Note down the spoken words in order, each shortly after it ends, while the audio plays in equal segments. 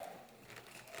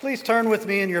Please turn with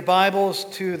me in your Bibles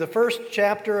to the first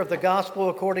chapter of the Gospel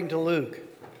according to Luke.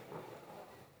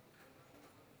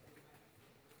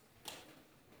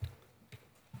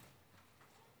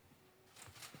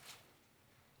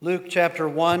 Luke chapter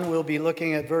 1, we'll be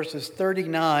looking at verses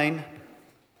 39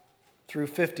 through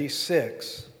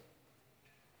 56.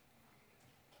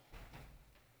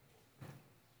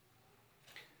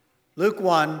 Luke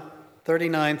 1,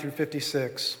 39 through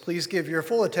 56. Please give your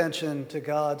full attention to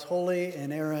God's holy,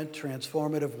 inerrant,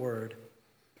 transformative word.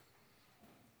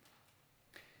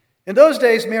 In those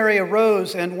days, Mary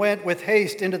arose and went with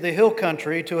haste into the hill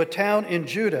country to a town in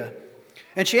Judah.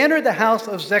 And she entered the house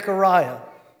of Zechariah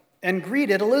and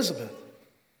greeted Elizabeth.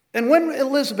 And when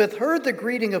Elizabeth heard the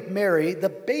greeting of Mary, the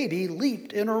baby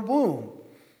leaped in her womb.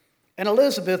 And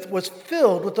Elizabeth was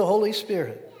filled with the Holy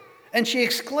Spirit. And she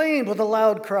exclaimed with a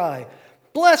loud cry,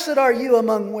 "Blessed are you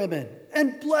among women,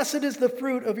 and blessed is the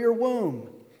fruit of your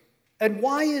womb. And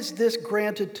why is this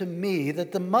granted to me,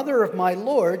 that the mother of my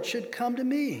Lord should come to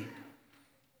me?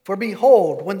 For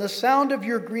behold, when the sound of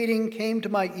your greeting came to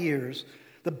my ears,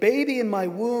 the baby in my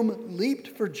womb leaped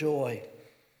for joy.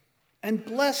 And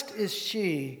blessed is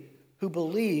she who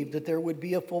believed that there would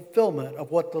be a fulfillment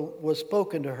of what was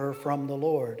spoken to her from the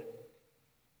Lord."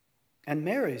 And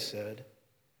Mary said,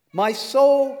 "My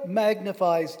soul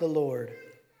magnifies the Lord,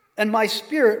 and my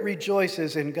spirit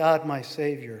rejoices in God my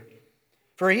Savior.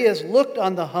 For he has looked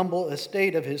on the humble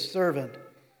estate of his servant.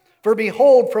 For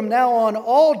behold, from now on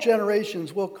all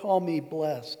generations will call me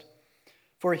blessed.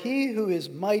 For he who is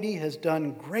mighty has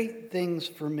done great things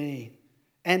for me,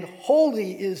 and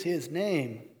holy is his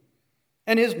name.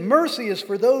 And his mercy is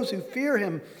for those who fear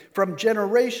him from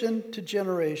generation to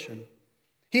generation.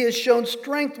 He has shown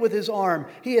strength with his arm.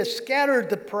 He has scattered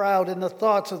the proud in the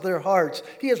thoughts of their hearts.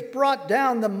 He has brought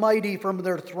down the mighty from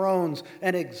their thrones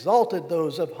and exalted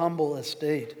those of humble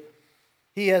estate.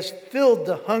 He has filled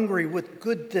the hungry with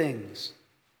good things,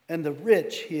 and the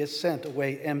rich he has sent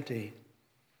away empty.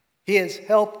 He has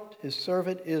helped his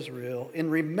servant Israel in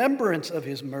remembrance of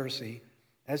his mercy,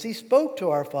 as he spoke to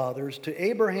our fathers, to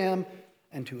Abraham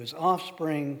and to his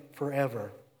offspring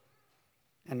forever."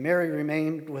 And Mary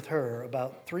remained with her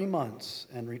about 3 months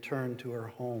and returned to her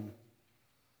home.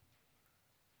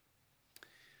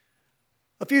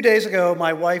 A few days ago,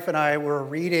 my wife and I were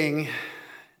reading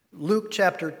Luke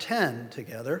chapter 10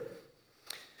 together,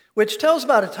 which tells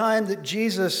about a time that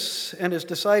Jesus and his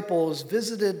disciples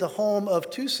visited the home of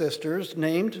two sisters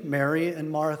named Mary and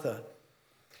Martha.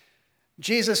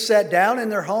 Jesus sat down in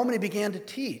their home and he began to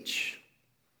teach.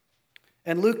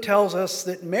 And Luke tells us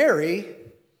that Mary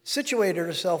situated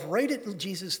herself right at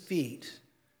Jesus' feet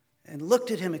and looked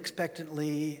at him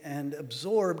expectantly and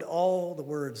absorbed all the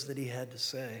words that he had to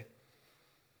say.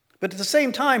 But at the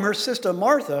same time, her sister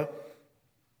Martha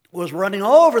was running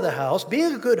all over the house,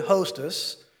 being a good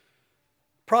hostess,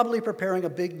 probably preparing a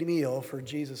big meal for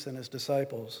Jesus and his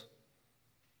disciples.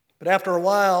 But after a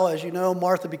while, as you know,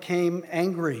 Martha became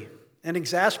angry and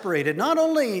exasperated, not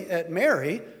only at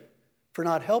Mary for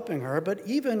not helping her, but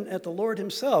even at the Lord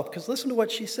himself. Because listen to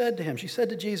what she said to him. She said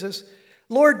to Jesus,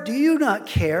 "Lord, do you not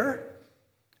care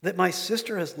that my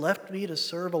sister has left me to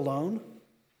serve alone?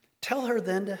 Tell her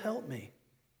then to help me."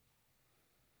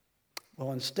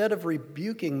 Well, instead of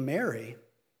rebuking Mary,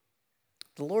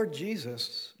 the Lord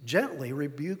Jesus gently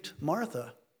rebuked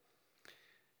Martha.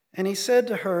 And he said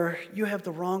to her, "You have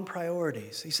the wrong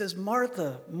priorities." He says,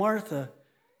 "Martha, Martha,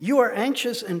 you are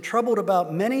anxious and troubled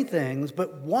about many things,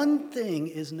 but one thing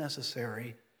is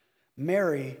necessary.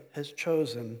 Mary has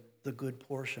chosen the good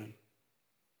portion."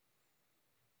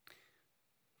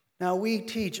 Now, we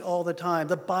teach all the time.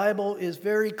 The Bible is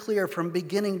very clear from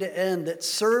beginning to end that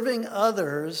serving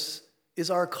others is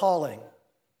our calling.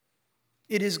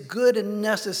 It is good and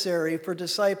necessary for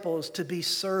disciples to be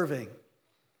serving.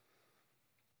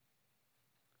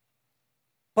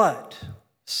 But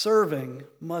serving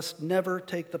must never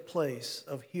take the place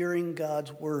of hearing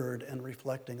God's word and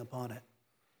reflecting upon it.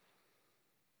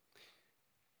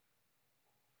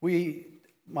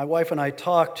 My wife and I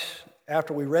talked,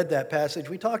 after we read that passage,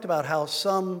 we talked about how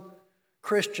some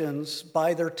Christians,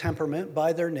 by their temperament,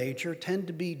 by their nature, tend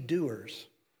to be doers.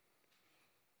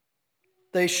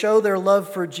 They show their love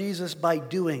for Jesus by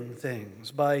doing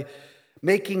things, by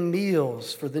making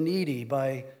meals for the needy,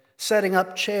 by setting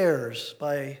up chairs,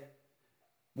 by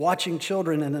watching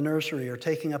children in the nursery or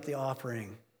taking up the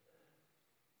offering.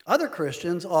 Other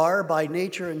Christians are, by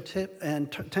nature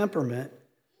and temperament,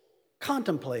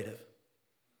 contemplative.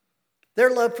 Their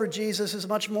love for Jesus is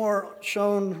much more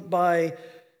shown by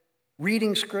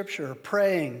reading Scripture,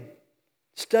 praying,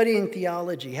 studying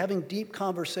theology, having deep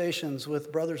conversations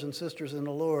with brothers and sisters in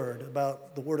the Lord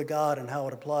about the Word of God and how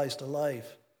it applies to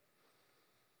life.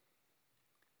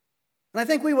 And I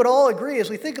think we would all agree as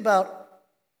we think about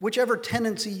whichever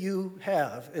tendency you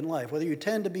have in life, whether you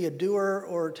tend to be a doer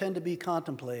or tend to be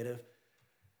contemplative,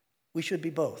 we should be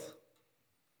both.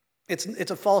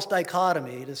 It's a false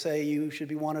dichotomy to say you should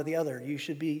be one or the other. You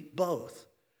should be both.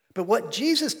 But what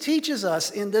Jesus teaches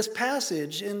us in this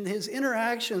passage, in his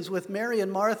interactions with Mary and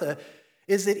Martha,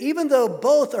 is that even though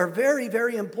both are very,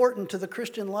 very important to the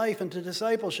Christian life and to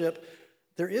discipleship,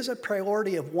 there is a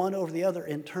priority of one over the other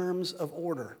in terms of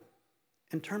order,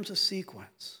 in terms of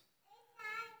sequence.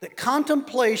 That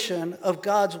contemplation of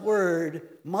God's word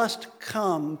must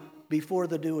come before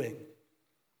the doing.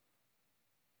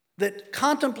 That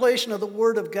contemplation of the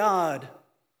word of God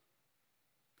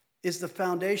is the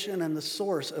foundation and the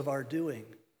source of our doing.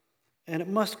 And it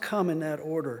must come in that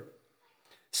order.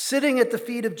 Sitting at the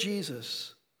feet of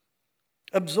Jesus,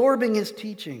 absorbing his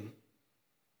teaching,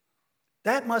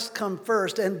 that must come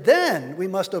first. And then we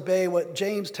must obey what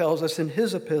James tells us in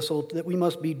his epistle, that we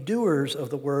must be doers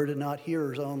of the word and not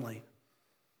hearers only.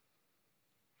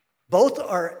 Both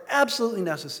are absolutely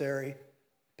necessary,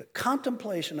 but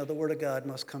contemplation of the word of God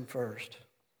must come first.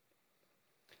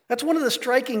 That's one of the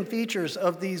striking features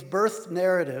of these birth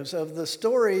narratives, of the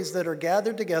stories that are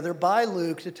gathered together by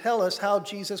Luke to tell us how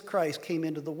Jesus Christ came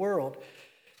into the world.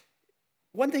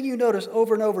 One thing you notice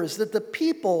over and over is that the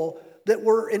people that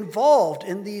were involved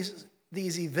in these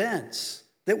events,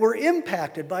 that were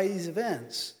impacted by these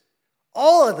events,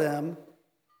 all of them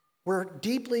were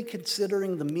deeply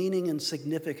considering the meaning and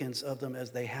significance of them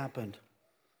as they happened.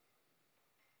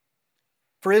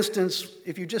 For instance,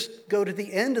 if you just go to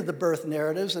the end of the birth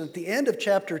narratives, and at the end of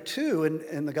chapter 2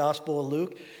 in the Gospel of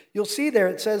Luke, you'll see there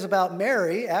it says about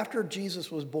Mary, after Jesus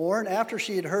was born, after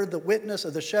she had heard the witness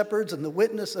of the shepherds and the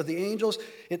witness of the angels,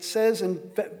 it says in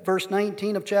verse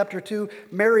 19 of chapter 2,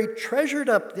 Mary treasured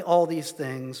up all these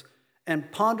things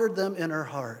and pondered them in her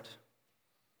heart.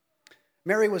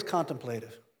 Mary was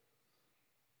contemplative,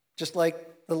 just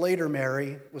like the later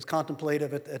Mary was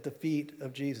contemplative at the feet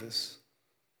of Jesus.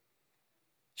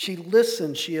 She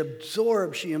listened, she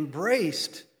absorbed, she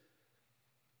embraced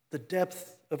the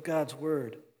depth of God's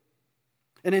word.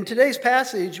 And in today's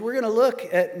passage, we're going to look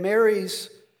at Mary's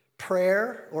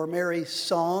prayer or Mary's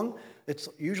song. It's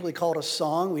usually called a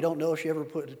song. We don't know if she ever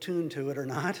put a tune to it or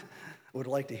not. I would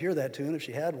like to hear that tune if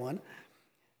she had one.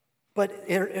 But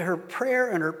her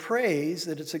prayer and her praise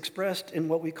that it's expressed in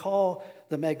what we call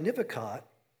the Magnificat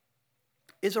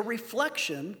is a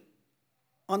reflection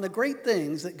on the great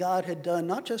things that God had done,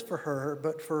 not just for her,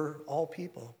 but for all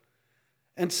people.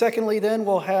 And secondly, then,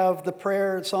 we'll have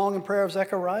the song and prayer of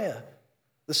Zechariah,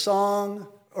 the song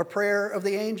or prayer of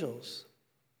the angels,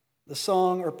 the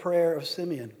song or prayer of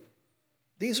Simeon.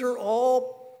 These are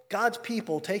all God's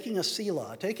people taking a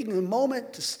selah, taking a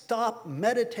moment to stop,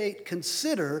 meditate,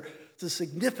 consider the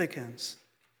significance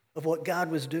of what God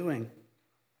was doing.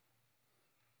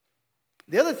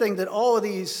 The other thing that all of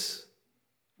these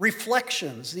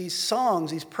reflections, these songs,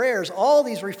 these prayers, all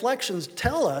these reflections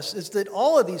tell us is that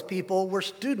all of these people were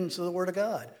students of the Word of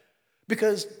God,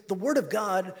 because the Word of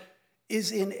God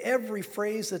is in every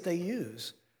phrase that they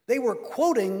use. They were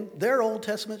quoting their Old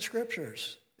Testament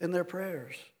scriptures in their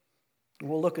prayers. And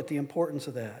we'll look at the importance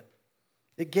of that.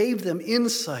 It gave them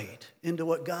insight into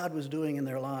what God was doing in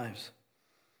their lives.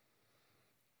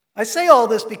 I say all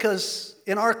this because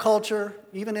in our culture,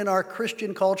 even in our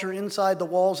Christian culture inside the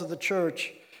walls of the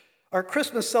church, our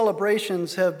Christmas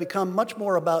celebrations have become much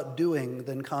more about doing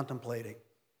than contemplating.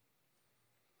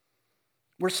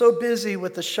 We're so busy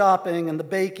with the shopping and the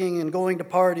baking and going to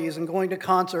parties and going to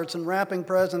concerts and wrapping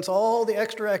presents, all the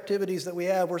extra activities that we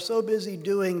have. We're so busy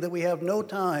doing that we have no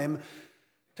time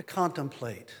to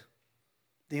contemplate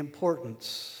the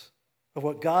importance of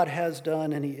what God has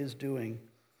done and he is doing,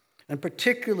 and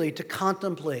particularly to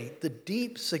contemplate the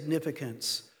deep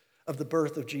significance of the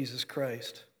birth of Jesus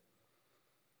Christ.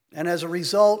 And as a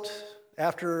result,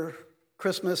 after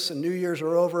Christmas and New Year's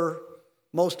are over,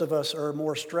 most of us are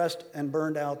more stressed and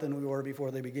burned out than we were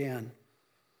before they began.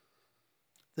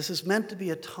 This is meant to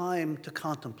be a time to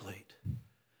contemplate,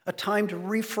 a time to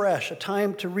refresh, a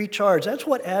time to recharge. That's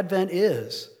what Advent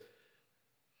is.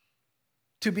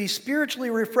 To be spiritually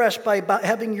refreshed by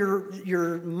having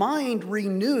your mind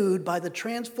renewed by the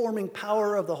transforming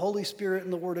power of the Holy Spirit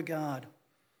and the Word of God,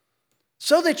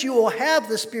 so that you will have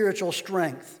the spiritual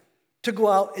strength to go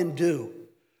out and do,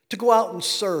 to go out and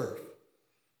serve,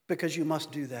 because you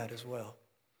must do that as well.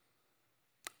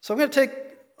 So I'm going to take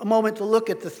a moment to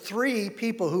look at the three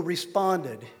people who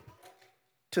responded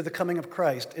to the coming of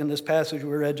Christ in this passage we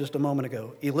read just a moment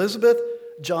ago. Elizabeth,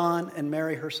 John, and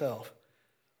Mary herself.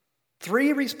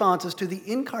 3 responses to the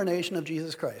incarnation of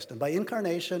Jesus Christ. And by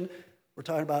incarnation, we're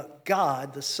talking about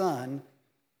God, the Son,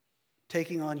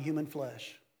 taking on human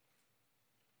flesh.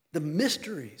 The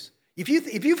mysteries. If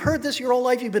you've heard this your whole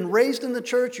life, you've been raised in the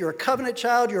church, you're a covenant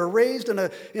child, you're raised in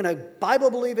a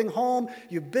Bible-believing home,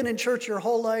 you've been in church your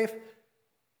whole life,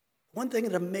 one thing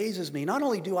that amazes me, not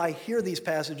only do I hear these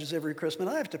passages every Christmas,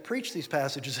 I have to preach these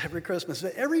passages every Christmas,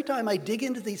 but every time I dig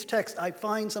into these texts, I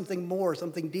find something more,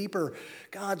 something deeper.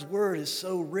 God's word is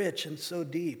so rich and so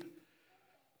deep.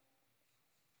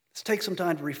 Let's take some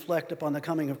time to reflect upon the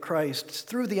coming of Christ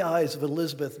through the eyes of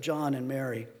Elizabeth, John, and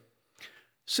Mary.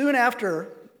 Soon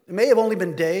after, it may have only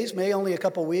been days, may only a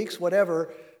couple weeks,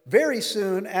 whatever, very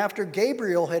soon after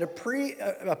Gabriel had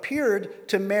appeared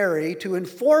to Mary to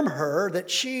inform her that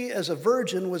she, as a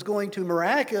virgin, was going to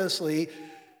miraculously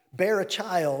bear a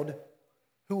child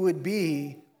who would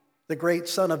be the great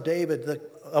son of David, the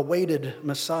awaited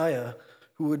Messiah,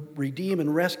 who would redeem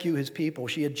and rescue his people.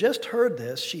 She had just heard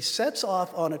this. She sets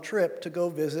off on a trip to go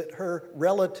visit her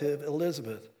relative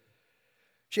Elizabeth.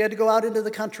 She had to go out into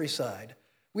the countryside.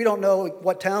 We don't know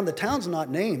what town. The town's not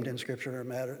named in Scripture,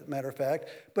 matter of fact,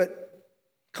 but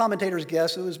commentators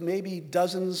guess it was maybe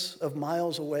dozens of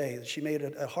miles away. She made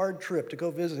a hard trip to go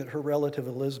visit her relative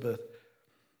Elizabeth.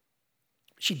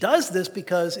 She does this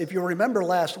because, if you'll remember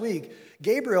last week,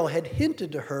 Gabriel had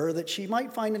hinted to her that she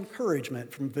might find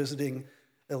encouragement from visiting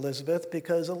Elizabeth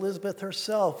because Elizabeth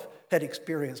herself had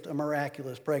experienced a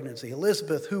miraculous pregnancy.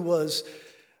 Elizabeth, who was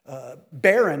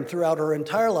barren throughout her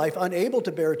entire life, unable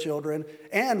to bear children,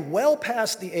 and well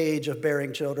past the age of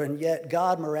bearing children, yet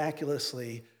God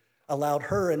miraculously allowed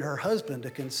her and her husband to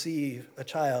conceive a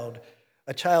child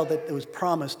that was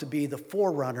promised to be the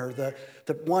forerunner,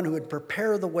 the one who would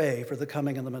prepare the way for the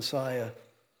coming of the Messiah.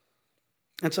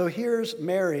 And so here's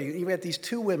Mary. You've got these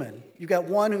 2 women. You've got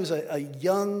one who's a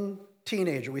young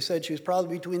teenager. We said she was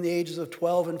probably between the ages of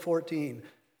 12 and 14.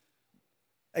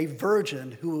 A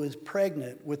virgin who is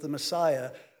pregnant with the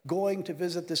Messiah, going to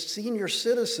visit the senior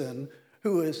citizen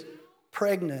who is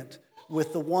pregnant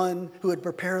with the one who would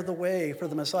prepare the way for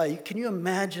the Messiah. Can you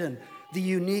imagine the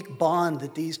unique bond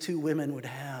that these 2 women would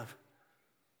have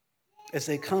as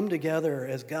they come together,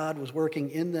 as God was working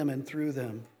in them and through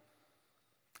them?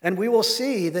 And we will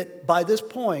see that by this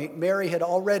point, Mary had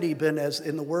already been, as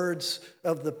in the words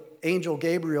of the angel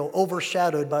Gabriel,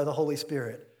 overshadowed by the Holy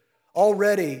Spirit.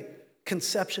 Already,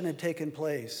 conception had taken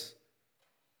place,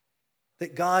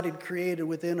 that God had created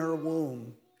within her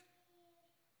womb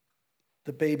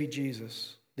the baby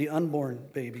Jesus, the unborn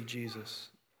baby Jesus.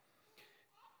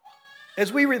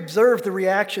 As we observe the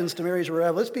reactions to Mary's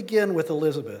arrival, let's begin with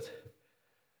Elizabeth.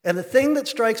 And the thing that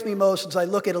strikes me most as I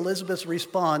look at Elizabeth's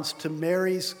response to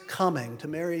Mary's coming, to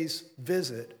Mary's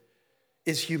visit,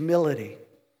 is humility.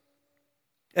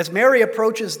 As Mary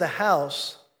approaches the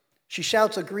house, she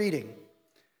shouts a greeting.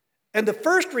 And the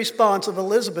first response of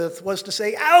Elizabeth was to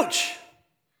say, "Ouch!"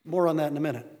 More on that in a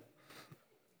minute.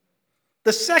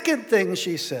 The second thing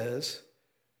she says,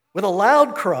 with a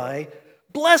loud cry,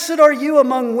 "Blessed are you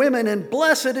among women, and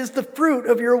blessed is the fruit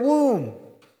of your womb."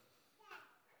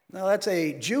 Now, that's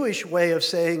a Jewish way of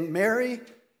saying, Mary,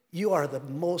 you are the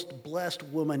most blessed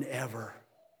woman ever,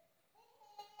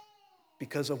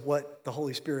 because of what the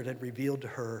Holy Spirit had revealed to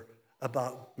her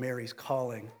about Mary's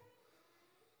calling.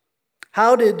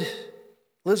 How did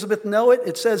Elizabeth know it?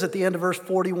 It says at the end of verse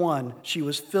 41, she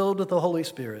was filled with the Holy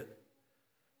Spirit.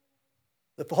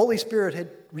 That the Holy Spirit had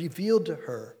revealed to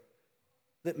her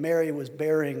that Mary was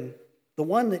bearing the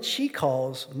one that she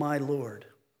calls my Lord.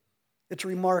 It's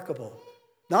remarkable.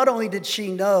 Not only did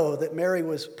she know that Mary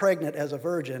was pregnant as a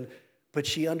virgin, but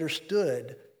she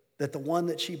understood that the one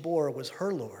that she bore was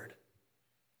her Lord,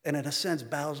 and in a sense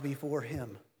bows before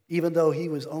him, even though he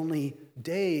was only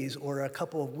days or a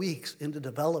couple of weeks into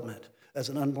development as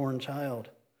an unborn child.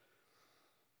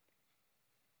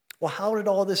 Well, how did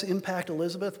all this impact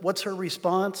Elizabeth? What's her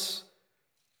response?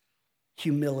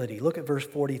 Humility. Look at verse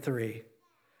 43.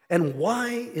 "And why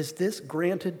is this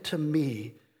granted to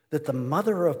me, that the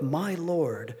mother of my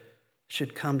Lord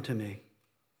should come to me?"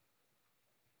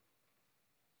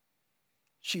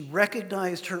 She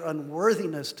recognized her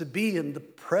unworthiness to be in the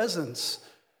presence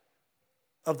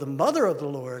of the mother of the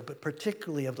Lord, but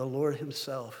particularly of the Lord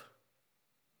himself.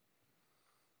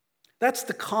 That's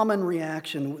the common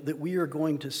reaction that we are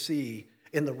going to see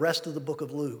in the rest of the book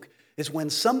of Luke, is when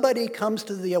somebody comes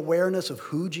to the awareness of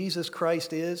who Jesus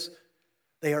Christ is,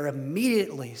 they are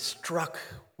immediately struck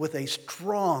with a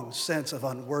strong sense of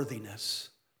unworthiness.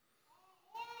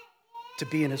 to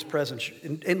be in his presence.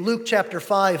 In Luke chapter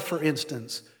 5, for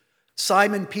instance,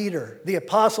 Simon Peter, the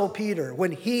apostle Peter,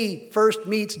 when he first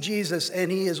meets Jesus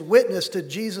and he is witness to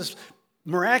Jesus'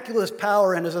 miraculous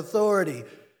power and his authority,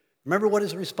 remember what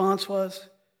his response was?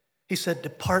 He said,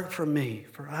 "Depart from me,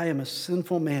 for I am a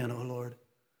sinful man, O Lord.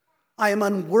 I am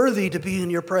unworthy to be in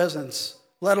your presence,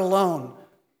 let alone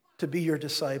to be your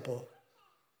disciple."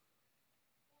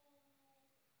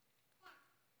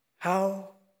 How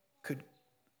could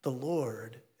the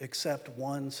Lord accept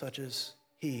one such as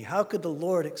he? How could the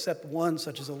Lord accept one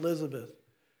such as Elizabeth?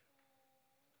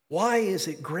 Why is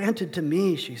it granted to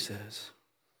me, she says.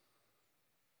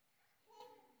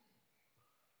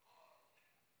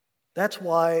 That's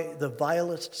why the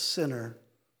vilest sinner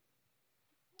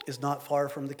is not far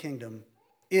from the kingdom,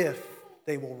 if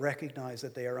they will recognize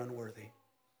that they are unworthy.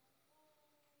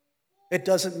 It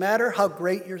doesn't matter how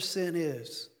great your sin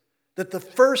is, that the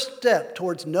first step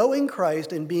towards knowing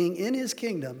Christ and being in his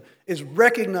kingdom is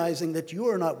recognizing that you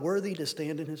are not worthy to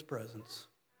stand in his presence.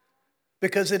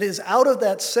 Because it is out of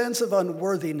that sense of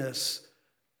unworthiness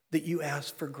that you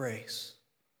ask for grace.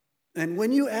 And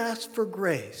when you ask for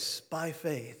grace by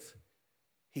faith,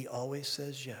 he always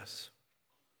says yes.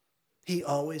 He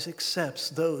always accepts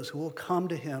those who will come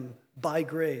to him by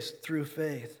grace through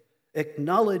faith,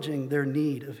 acknowledging their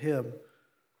need of him.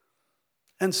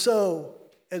 And so,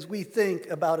 as we think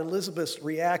about Elizabeth's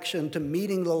reaction to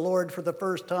meeting the Lord for the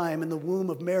first time in the womb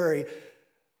of Mary,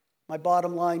 my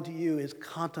bottom line to you is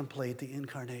contemplate the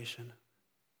Incarnation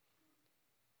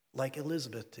like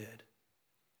Elizabeth did,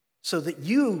 so that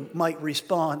you might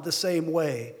respond the same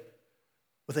way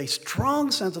with a strong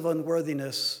sense of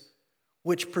unworthiness,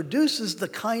 which produces the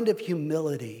kind of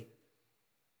humility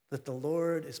that the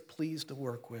Lord is pleased to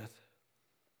work with.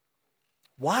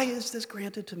 Why is this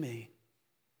granted to me?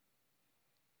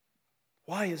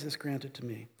 Why is this granted to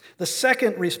me? The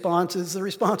second response is the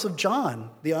response of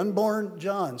John, the unborn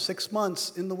John, 6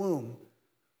 months in the womb.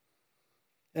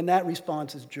 And that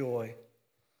response is joy.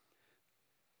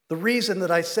 The reason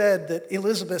that I said that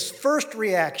Elizabeth's first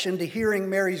reaction to hearing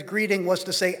Mary's greeting was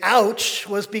to say, ouch,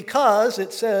 was because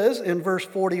it says in verse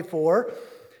 44,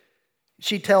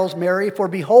 she tells Mary, "For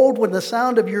behold, when the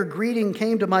sound of your greeting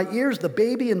came to my ears, the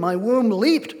baby in my womb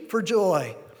leaped for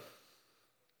joy."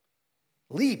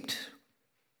 Leaped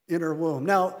in her womb.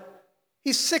 Now,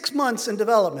 he's 6 months in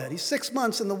development. He's 6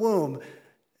 months in the womb.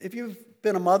 If you've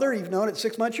been a mother, you've known at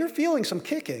 6 months, you're feeling some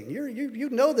kicking. You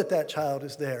know that child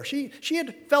is there. She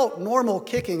had felt normal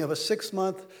kicking of a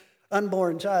 6-month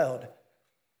unborn child.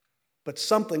 But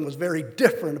something was very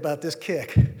different about this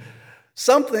kick.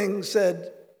 Something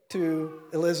said to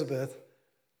Elizabeth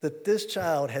that this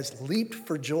child has leaped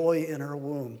for joy in her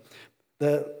womb.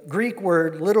 The Greek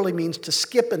word literally means to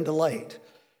skip in delight,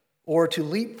 or to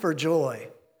leap for joy.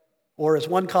 Or as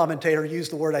one commentator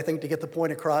used the word, I think, to get the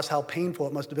point across how painful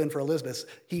it must have been for Elizabeth,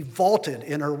 he vaulted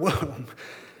in her womb.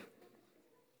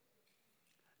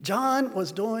 John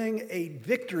was doing a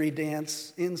victory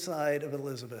dance inside of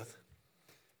Elizabeth.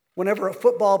 Whenever a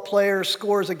football player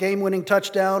scores a game-winning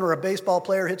touchdown or a baseball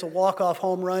player hits a walk-off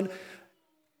home run,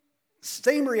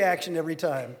 same reaction every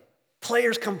time.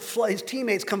 His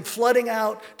teammates come flooding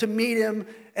out to meet him,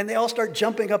 and they all start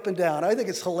jumping up and down. I think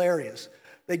it's hilarious.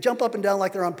 They jump up and down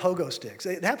like they're on pogo sticks.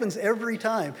 It happens every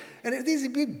time. And these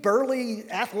big, burly,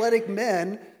 athletic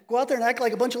men go out there and act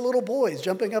like a bunch of little boys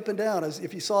jumping up and down. As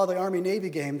if you saw the Army-Navy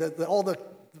game, all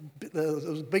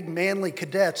those big manly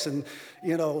cadets and,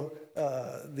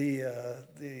 the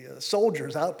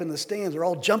soldiers out in the stands are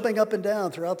all jumping up and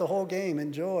down throughout the whole game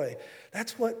in joy.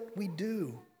 That's what we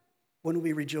do when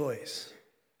we rejoice.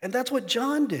 And that's what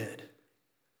John did.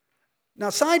 Now,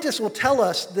 scientists will tell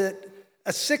us that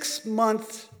a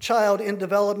 6-month child in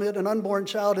development, an unborn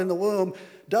child in the womb,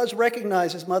 does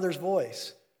recognize his mother's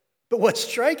voice. But what's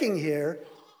striking here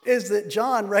is that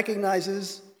John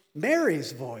recognizes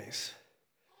Mary's voice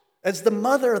as the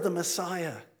mother of the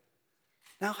Messiah.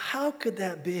 Now, how could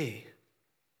that be?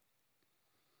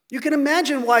 You can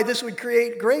imagine why this would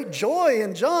create great joy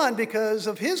in John because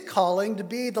of his calling to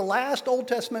be the last Old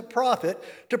Testament prophet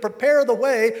to prepare the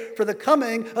way for the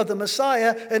coming of the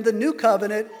Messiah and the new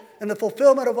covenant and the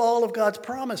fulfillment of all of God's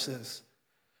promises.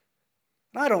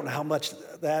 And I don't know how much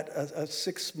that a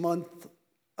 6-month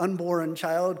unborn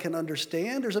child can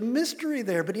understand. There's a mystery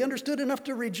there, but he understood enough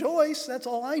to rejoice. That's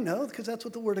all I know, because that's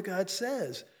what the Word of God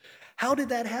says. How did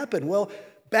that happen? Well,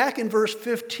 back in verse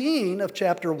 15 of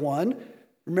chapter 1,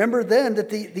 remember then that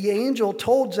the angel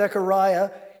told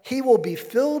Zechariah, he will be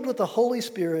filled with the Holy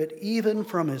Spirit even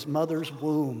from his mother's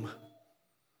womb.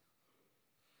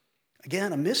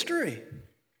 Again, a mystery.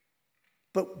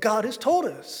 But God has told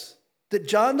us. that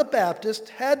John the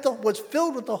Baptist was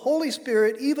filled with the Holy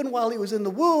Spirit even while he was in the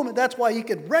womb, and that's why he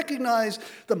could recognize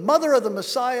the mother of the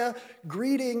Messiah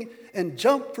greeting and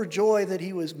jump for joy that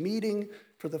he was meeting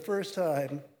for the first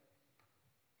time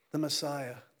the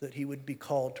Messiah that he would be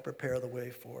called to prepare the way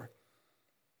for.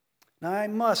 Now, I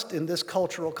must, in this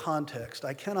cultural context,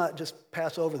 I cannot just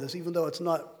pass over this, even though it's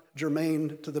not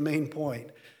germane to the main point.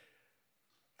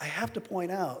 I have to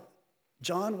point out,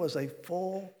 John was a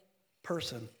full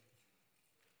person.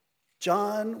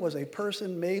 John was a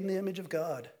person made in the image of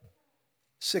God,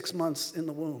 6 months in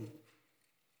the womb.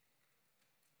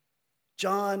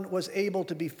 John was able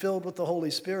to be filled with the Holy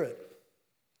Spirit.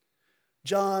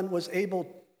 John was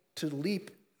able to leap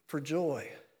for joy.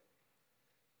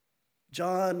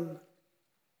 John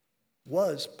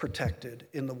was protected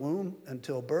in the womb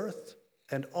until birth,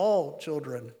 and all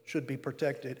children should be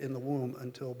protected in the womb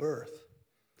until birth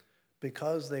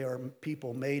because they are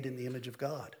people made in the image of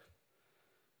God.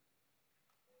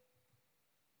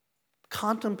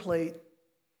 Contemplate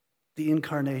the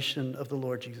incarnation of the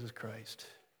Lord Jesus Christ.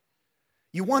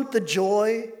 You want the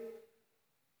joy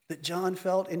that John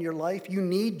felt in your life? You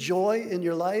need joy in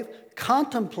your life?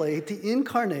 Contemplate the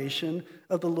incarnation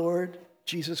of the Lord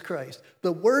Jesus Christ.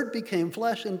 The Word became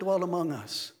flesh and dwelt among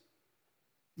us.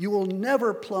 You will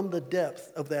never plumb the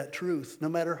depth of that truth, no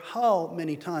matter how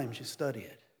many times you study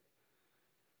it.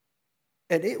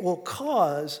 And it will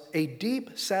cause a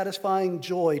deep, satisfying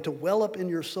joy to well up in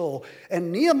your soul.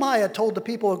 And Nehemiah told the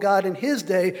people of God in his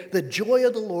day, the joy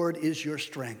of the Lord is your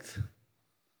strength.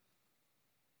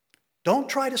 Don't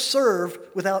try to serve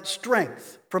without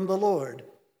strength from the Lord.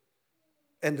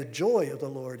 And the joy of the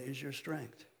Lord is your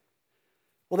strength.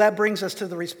 Well, that brings us to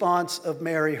the response of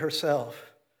Mary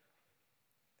herself.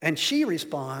 And she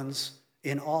responds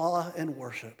in awe and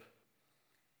worship.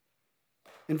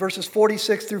 In verses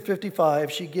 46 through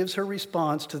 55, she gives her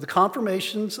response to the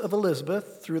confirmations of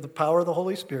Elizabeth through the power of the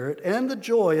Holy Spirit and the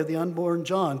joy of the unborn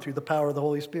John through the power of the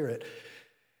Holy Spirit.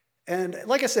 And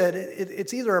like I said,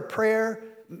 it's either a prayer,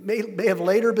 may have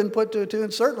later been put to a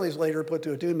tune, certainly is later put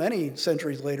to a tune, many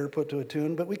centuries later put to a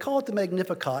tune, but we call it the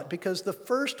Magnificat because the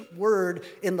first word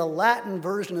in the Latin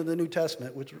version of the New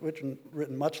Testament, which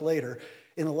written much later,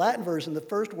 in the Latin version, the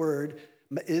first word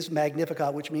is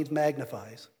Magnificat, which means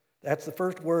magnifies. That's the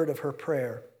first word of her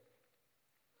prayer.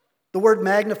 The word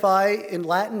magnify in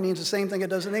Latin means the same thing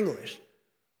it does in English.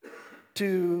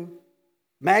 To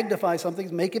magnify something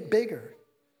is make it bigger.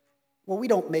 Well, we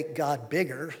don't make God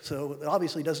bigger, so it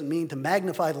obviously doesn't mean to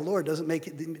magnify the Lord, doesn't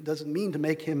mean to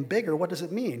make him bigger. What does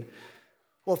it mean?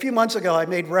 Well, a few months ago, I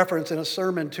made reference in a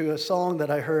sermon to a song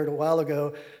that I heard a while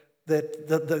ago that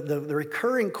the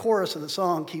recurring chorus of the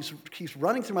song keeps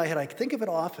running through my head. I think of it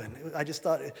often. I just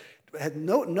thought it had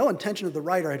no intention of the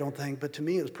writer, I don't think, but to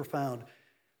me it was profound.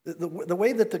 The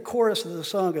way that the chorus of the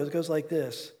song goes like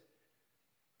this.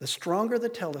 The stronger the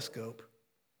telescope,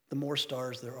 the more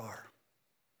stars there are.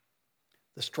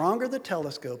 The stronger the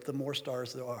telescope, the more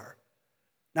stars there are.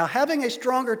 Now, having a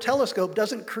stronger telescope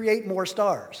doesn't create more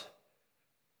stars.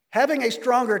 Having a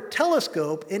stronger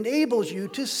telescope enables you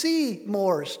to see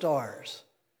more stars.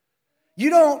 You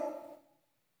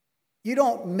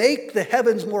don't make the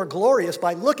heavens more glorious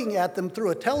by looking at them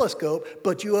through a telescope,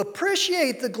 but you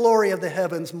appreciate the glory of the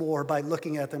heavens more by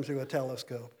looking at them through a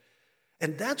telescope.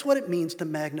 And that's what it means to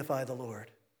magnify the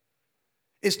Lord.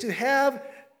 Is to have,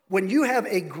 when you have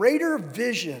a greater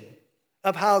vision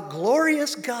of how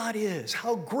glorious God is,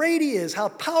 how great he is, how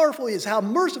powerful he is, how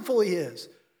merciful he is.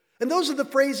 And those are the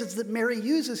phrases that Mary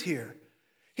uses here.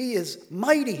 He is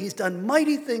mighty. He's done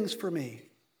mighty things for me.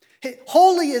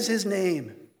 Holy is his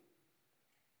name.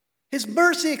 His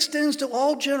mercy extends to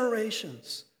all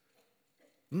generations.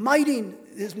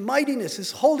 His mightiness,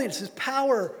 his holiness, his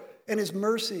power, and his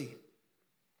mercy.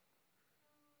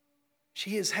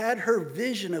 She has had her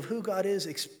vision of who God is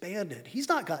expanded. He's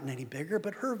not gotten any bigger,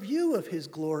 but her view of his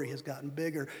glory has gotten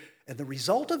bigger. And the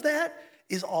result of that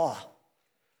is awe.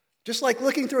 Just like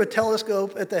looking through a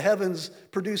telescope at the heavens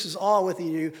produces awe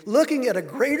within you, looking at a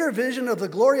greater vision of the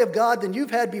glory of God than you've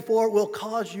had before will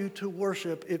cause you to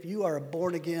worship if you are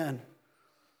born again.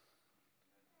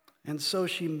 And so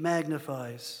she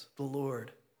magnifies the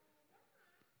Lord.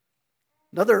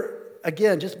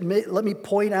 Let me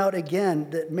point out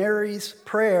again that Mary's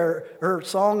prayer, her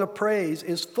song of praise,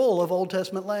 is full of Old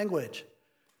Testament language.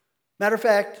 Matter of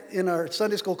fact, in our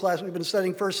Sunday school class, we've been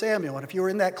studying 1 Samuel. And if you were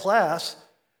in that class,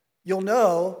 you'll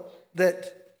know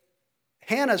that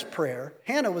Hannah's prayer,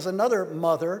 Hannah was another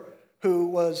mother who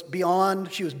was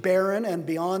she was barren and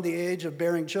beyond the age of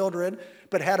bearing children,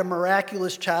 but had a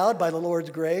miraculous child by the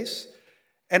Lord's grace.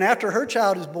 And after her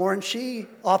child is born, she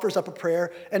offers up a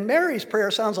prayer. And Mary's prayer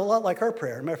sounds a lot like her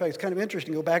prayer. As a matter of fact, it's kind of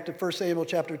interesting. Go back to 1 Samuel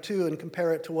chapter 2 and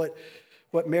compare it to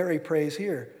what Mary prays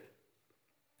here.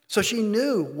 So she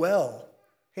knew well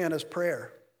Hannah's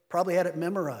prayer, probably had it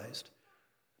memorized.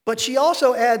 But she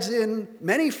also adds in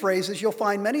many phrases. You'll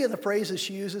find many of the phrases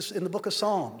she uses in the book of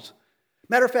Psalms.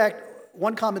 Matter of fact,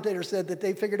 one commentator said that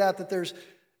they figured out that there's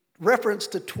reference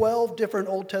to 12 different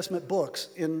Old Testament books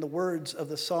in the words of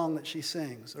the song that she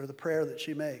sings or the prayer that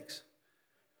she makes.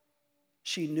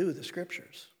 She knew the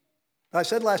scriptures. I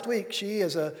said last week, she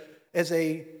as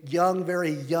a young,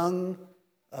 very young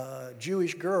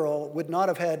Jewish girl would not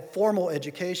have had formal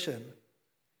education,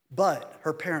 but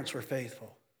her parents were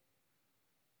faithful.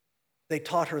 They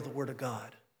taught her the Word of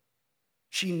God.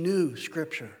 She knew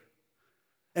Scripture.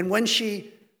 And when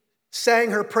she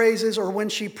sang her praises or when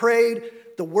she prayed,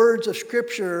 the words of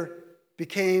Scripture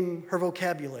became her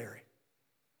vocabulary.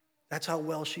 That's how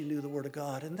well she knew the Word of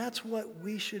God. And that's what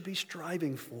we should be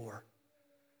striving for.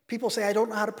 People say, I don't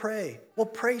know how to pray. Well,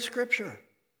 pray Scripture.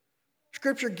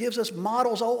 Scripture gives us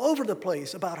models all over the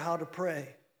place about how to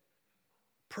pray.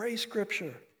 Pray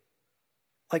Scripture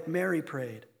like Mary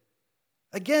prayed.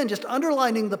 Again, just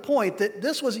underlining the point that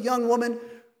this was a young woman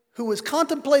who was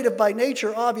contemplative by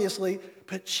nature, obviously,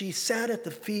 but she sat at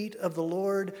the feet of the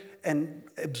Lord and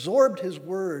absorbed His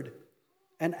word.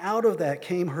 And out of that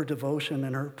came her devotion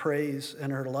and her praise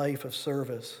and her life of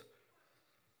service.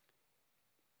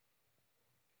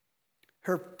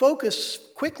 Her focus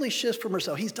quickly shifts from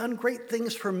herself. He's done great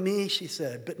things for me, she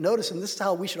said. But notice, and this is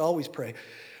how we should always pray.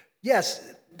 Yes,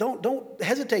 don't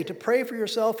hesitate to pray for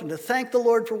yourself and to thank the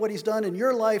Lord for what He's done in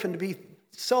your life and to be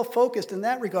self-focused in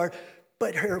that regard.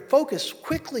 But her focus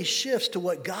quickly shifts to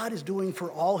what God is doing for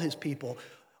all His people.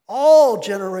 All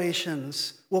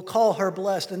generations will call her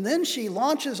blessed. And then she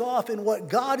launches off in what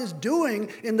God is doing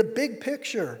in the big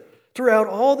picture throughout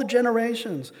all the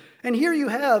generations. And here you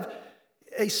have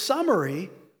a summary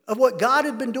of what God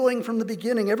had been doing from the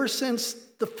beginning, ever since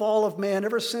the fall of man,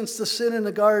 ever since the sin in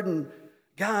the garden.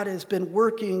 God has been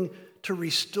working to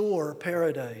restore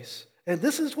paradise. And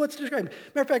this is what's described.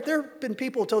 Matter of fact, there have been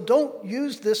people who told, don't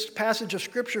use this passage of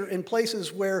Scripture in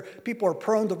places where people are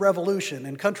prone to revolution,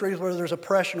 in countries where there's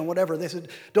oppression or whatever. They said,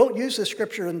 don't use this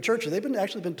Scripture in churches. They've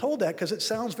actually been told that because it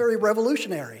sounds very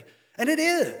revolutionary. And it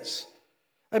is.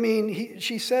 I mean,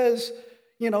 she says,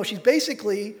 she's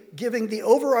basically giving the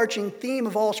overarching theme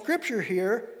of all Scripture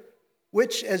here,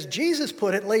 which, as Jesus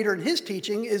put it later in His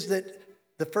teaching, is that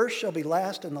the first shall be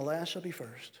last and the last shall be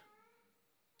first.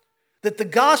 That the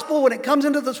gospel, when it comes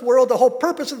into this world, the whole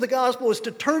purpose of the gospel is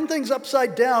to turn things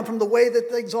upside down from the way that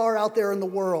things are out there in the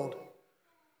world.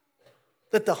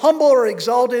 That the humble are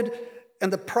exalted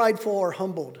and the prideful are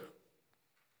humbled.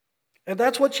 And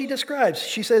that's what she describes.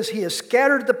 She says, He has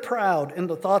scattered the proud in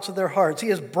the thoughts of their hearts. He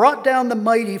has brought down the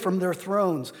mighty from their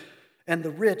thrones, and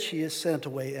the rich He has sent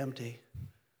away empty.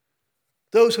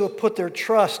 Those who have put their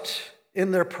trust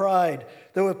in their pride,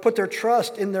 those who have put their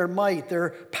trust in their might, their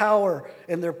power,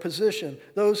 and their position,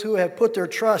 those who have put their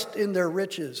trust in their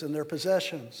riches and their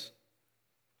possessions,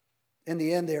 in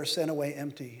the end they are sent away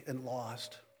empty and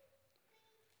lost.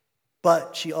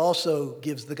 But she also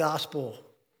gives the gospel.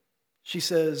 She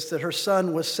says that her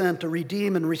Son was sent to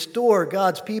redeem and restore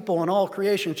God's people and all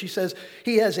creation. She says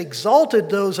He has exalted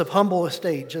those of humble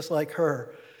estate, just like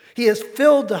her. He has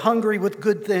filled the hungry with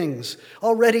good things.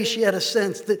 Already she had a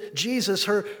sense that Jesus,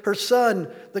 her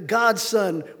Son, the God's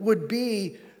Son, would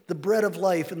be the bread of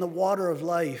life and the water of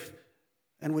life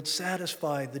and would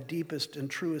satisfy the deepest and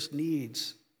truest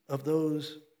needs of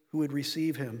those who would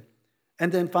receive Him.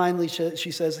 And then finally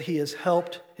she says He has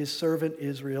helped His servant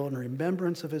Israel in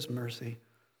remembrance of His mercy.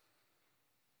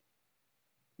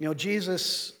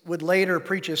 Jesus would later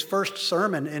preach His first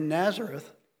sermon in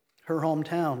Nazareth, her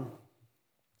hometown.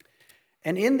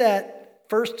 And in that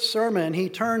first sermon, He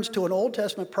turns to an Old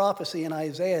Testament prophecy in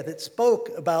Isaiah that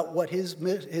spoke about what his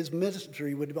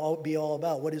ministry would be all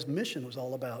about, what His mission was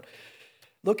all about.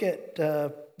 Look at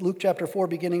Luke chapter 4,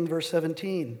 beginning verse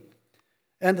 17.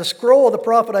 And the scroll of the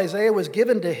prophet Isaiah was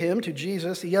given to him, to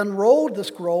Jesus. He unrolled the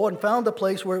scroll and found the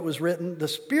place where it was written, "The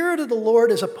Spirit of the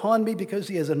Lord is upon me because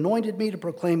He has anointed me to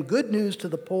proclaim good news to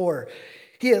the poor.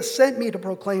 He has sent me to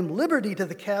proclaim liberty to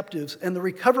the captives and the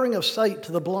recovering of sight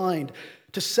to the blind,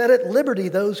 to set at liberty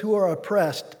those who are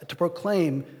oppressed, to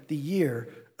proclaim the year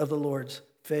of the Lord's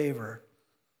favor."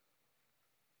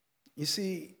 You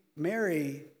see,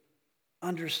 Mary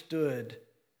understood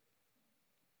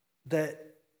that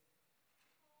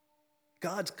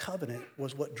God's covenant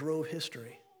was what drove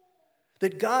history.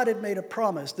 That God had made a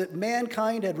promise that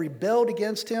mankind had rebelled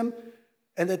against Him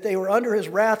and that they were under his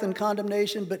wrath and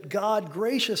condemnation, but God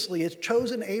graciously has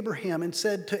chosen Abraham and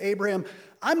said to Abraham,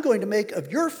 I'm going to make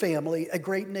of your family a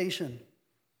great nation.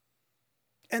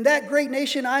 And that great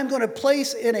nation I'm going to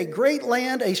place in a great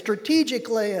land, a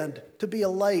strategic land, to be a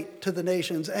light to the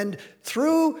nations. And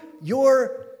through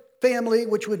your family,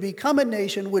 which would become a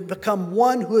nation, would become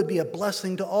one who would be a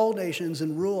blessing to all nations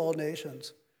and rule all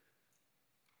nations.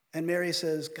 And Mary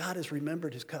says, God has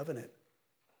remembered his covenant.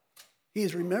 He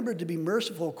has remembered to be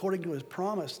merciful according to his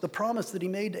promise, the promise that he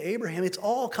made to Abraham. It's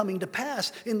all coming to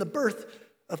pass in the birth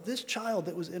of this child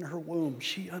that was in her womb.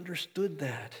 She understood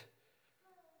that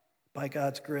by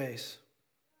God's grace.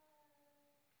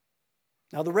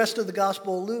 Now, the rest of the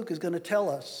Gospel of Luke is going to tell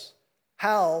us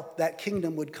how that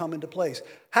kingdom would come into place,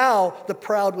 how the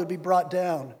proud would be brought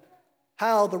down,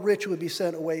 how the rich would be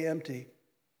sent away empty,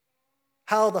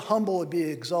 how the humble would be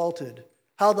exalted,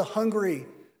 how the hungry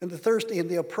and the thirsty and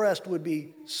the oppressed would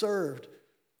be served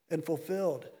and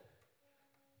fulfilled.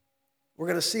 We're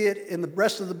going to see it in the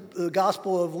rest of the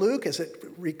Gospel of Luke as it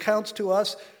recounts to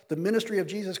us the ministry of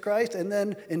Jesus Christ. And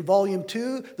then in Volume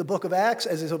 2, the book of Acts,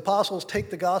 as his apostles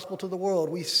take the gospel to the world,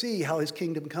 we see how his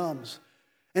kingdom comes.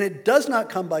 And it does not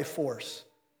come by force.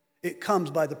 It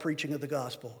comes by the preaching of the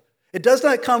gospel. It does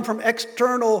not come from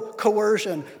external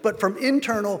coercion, but from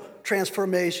internal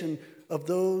transformation of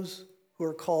those who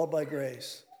are called by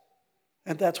grace.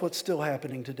 And that's what's still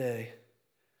happening today.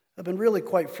 I've been really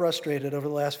quite frustrated over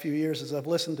the last few years as I've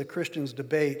listened to Christians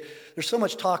debate. There's so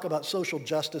much talk about social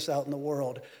justice out in the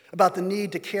world, about the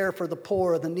need to care for the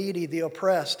poor, the needy, the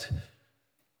oppressed.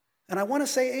 And I want to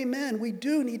say amen. We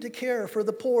do need to care for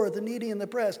the poor, the needy, and the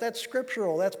oppressed. That's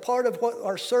scriptural. That's part of what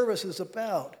our service is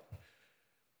about.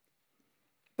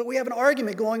 But we have an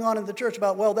argument going on in the church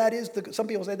about, well, some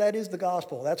people say that is the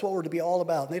gospel. That's what we're to be all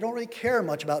about. And they don't really care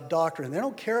much about doctrine. They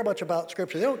don't care much about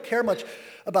scripture. They don't care much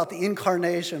about the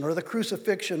incarnation or the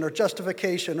crucifixion or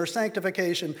justification or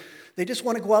sanctification. They just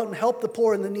want to go out and help the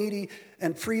poor and the needy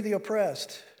and free the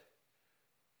oppressed.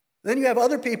 Then you have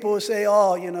other people who say,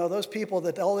 those people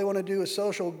that all they want to do is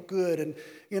social good. And,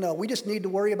 we just need to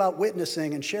worry about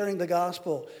witnessing and sharing the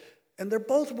gospel. And they're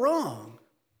both wrong.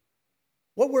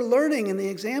 What we're learning in the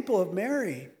example of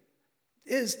Mary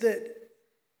is that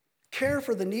care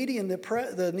for the needy and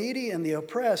the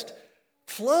oppressed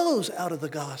flows out of the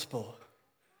gospel.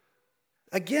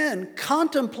 Again,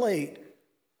 contemplate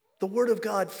the Word of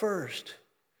God first.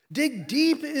 Dig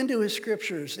deep into his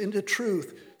scriptures, into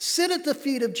truth. Sit at the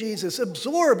feet of Jesus.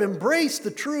 Absorb, embrace the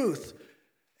truth.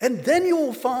 And then you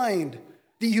will find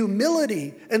the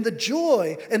humility and the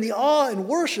joy and the awe and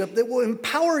worship that will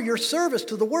empower your service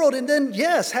to the world. And then,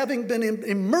 yes, having been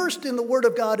immersed in the Word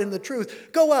of God and the truth,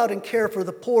 go out and care for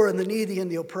the poor and the needy and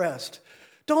the oppressed.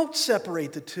 Don't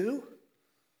separate the two.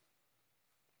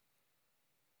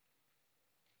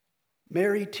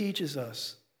 Mary teaches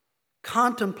us,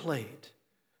 contemplate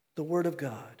the Word of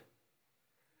God.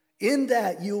 In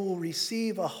that you will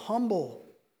receive a humble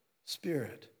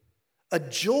spirit, a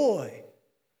joy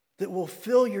that will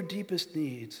fill your deepest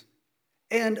needs,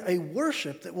 and a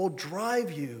worship that will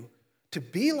drive you to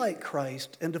be like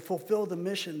Christ and to fulfill the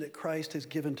mission that Christ has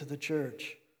given to the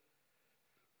church.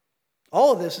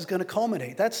 All of this is going to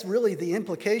culminate. That's really the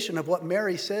implication of what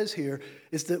Mary says here,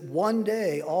 is that one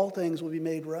day all things will be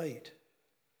made right.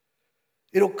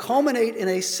 It'll culminate in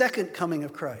a second coming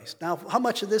of Christ. Now, how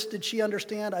much of this did she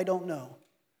understand? I don't know.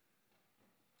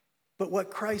 But what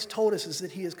Christ told us is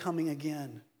that he is coming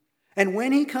again. And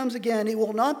when he comes again, it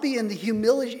will not be in the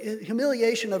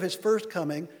humiliation of his first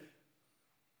coming,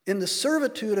 in the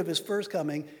servitude of his first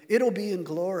coming. It'll be in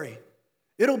glory.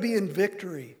 It'll be in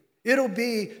victory. It'll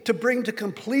be to bring to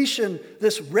completion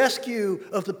this rescue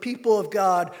of the people of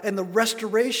God and the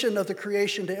restoration of the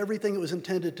creation to everything it was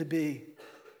intended to be.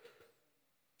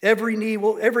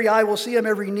 Every eye will see him,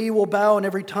 every knee will bow, and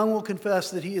every tongue will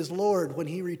confess that he is Lord when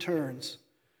he returns.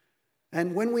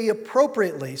 And when we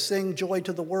appropriately sing Joy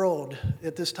to the World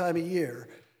at this time of year,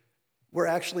 we're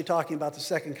actually talking about the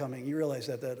second coming. You realize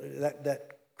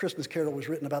that Christmas carol was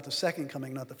written about the second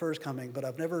coming, not the first coming, but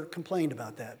I've never complained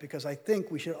about that because I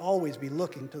think we should always be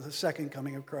looking to the second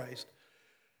coming of Christ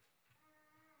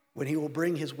when he will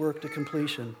bring his work to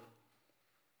completion.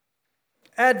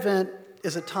 Advent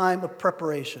is a time of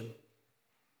preparation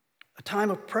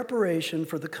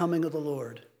for the coming of the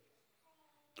Lord.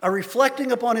 A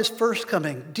reflecting upon his first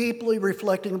coming, deeply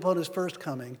reflecting upon his first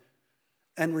coming,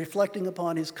 and reflecting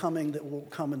upon his coming that will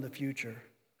come in the future.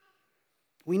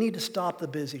 We need to stop the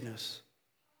busyness.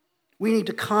 We need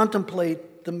to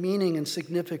contemplate the meaning and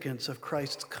significance of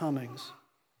Christ's comings.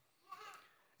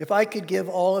 If I could give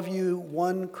all of you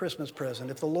one Christmas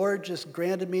present, if the Lord just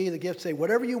granted me the gift, say,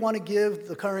 whatever you want to give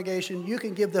the congregation, you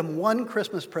can give them one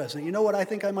Christmas present. You know what I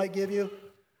think I might give you?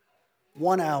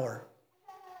 1 hour.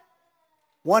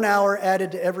 1 hour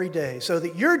added to every day, so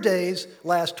that your days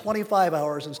last 25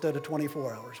 hours instead of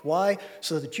 24 hours. Why?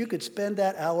 So that you could spend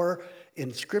that hour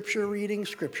in scripture reading,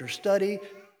 scripture study,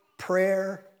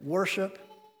 prayer, worship.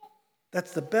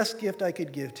 That's the best gift I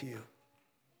could give to you.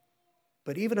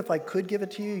 But even if I could give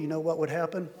it to you, you know what would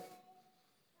happen?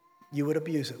 You would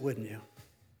abuse it, wouldn't you?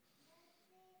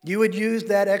 You would use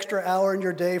that extra hour in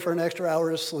your day for an extra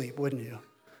hour of sleep, wouldn't you?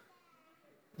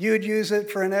 You would use it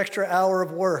for an extra hour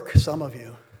of work, some of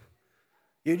you.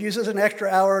 You'd use it as an extra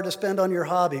hour to spend on your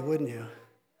hobby, wouldn't you?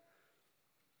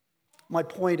 My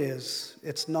point is,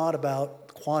 it's not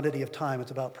about quantity of time,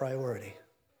 it's about priority.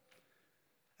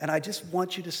 And I just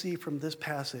want you to see from this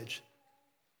passage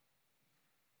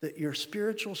that your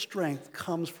spiritual strength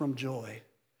comes from joy.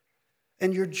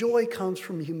 And your joy comes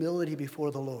from humility before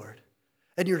the Lord.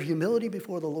 And your humility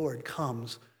before the Lord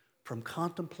comes from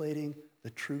contemplating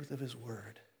the truth of his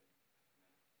word.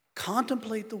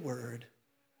 Contemplate the word,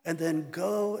 and then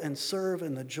go and serve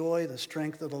in the joy, the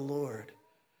strength of the Lord.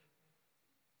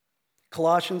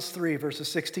 Colossians 3,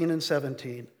 verses 16 and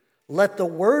 17. Let the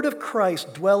word of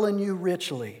Christ dwell in you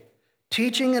richly,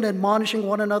 teaching and admonishing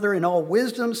one another in all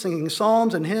wisdom, singing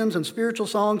psalms and hymns and spiritual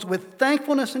songs with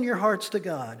thankfulness in your hearts to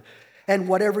God. And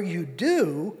whatever you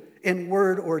do in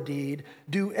word or deed,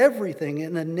 do everything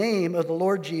in the name of the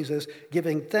Lord Jesus,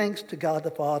 giving thanks to God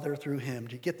the Father through him.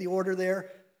 Do you get the order there?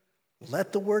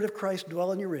 Let the word of Christ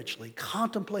dwell in you richly.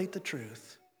 Contemplate the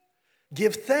truth.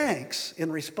 Give thanks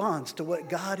in response to what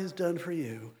God has done for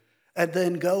you. And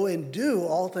then go and do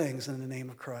all things in the name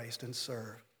of Christ and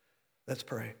serve. Let's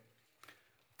pray.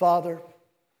 Father,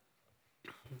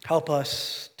 help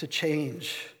us to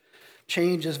change.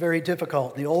 Change is very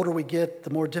difficult. The older we get,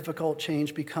 the more difficult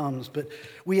change becomes. But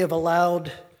we have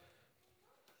allowed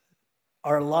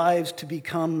our lives to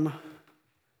become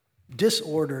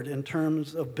disordered in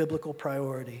terms of biblical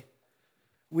priority.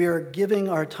 We are giving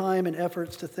our time and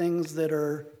efforts to things that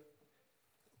are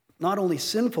not only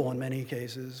sinful in many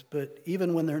cases, but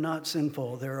even when they're not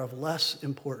sinful, they're of less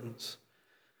importance.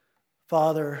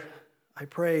 Father, I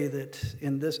pray that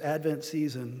in this Advent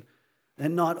season,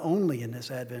 and not only in this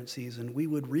Advent season, we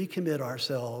would recommit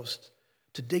ourselves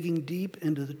to digging deep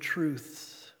into the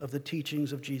truth of the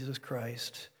teachings of Jesus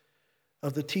Christ,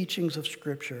 of the teachings of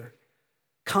Scripture,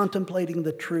 contemplating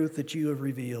the truth that you have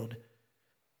revealed,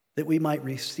 that we might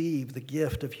receive the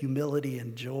gift of humility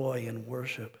and joy and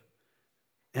worship.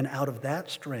 And out of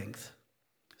that strength,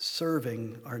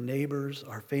 serving our neighbors,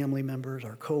 our family members,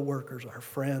 our co-workers, our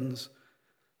friends.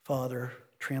 Father,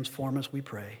 transform us, we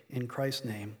pray. In Christ's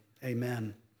name,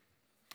 amen.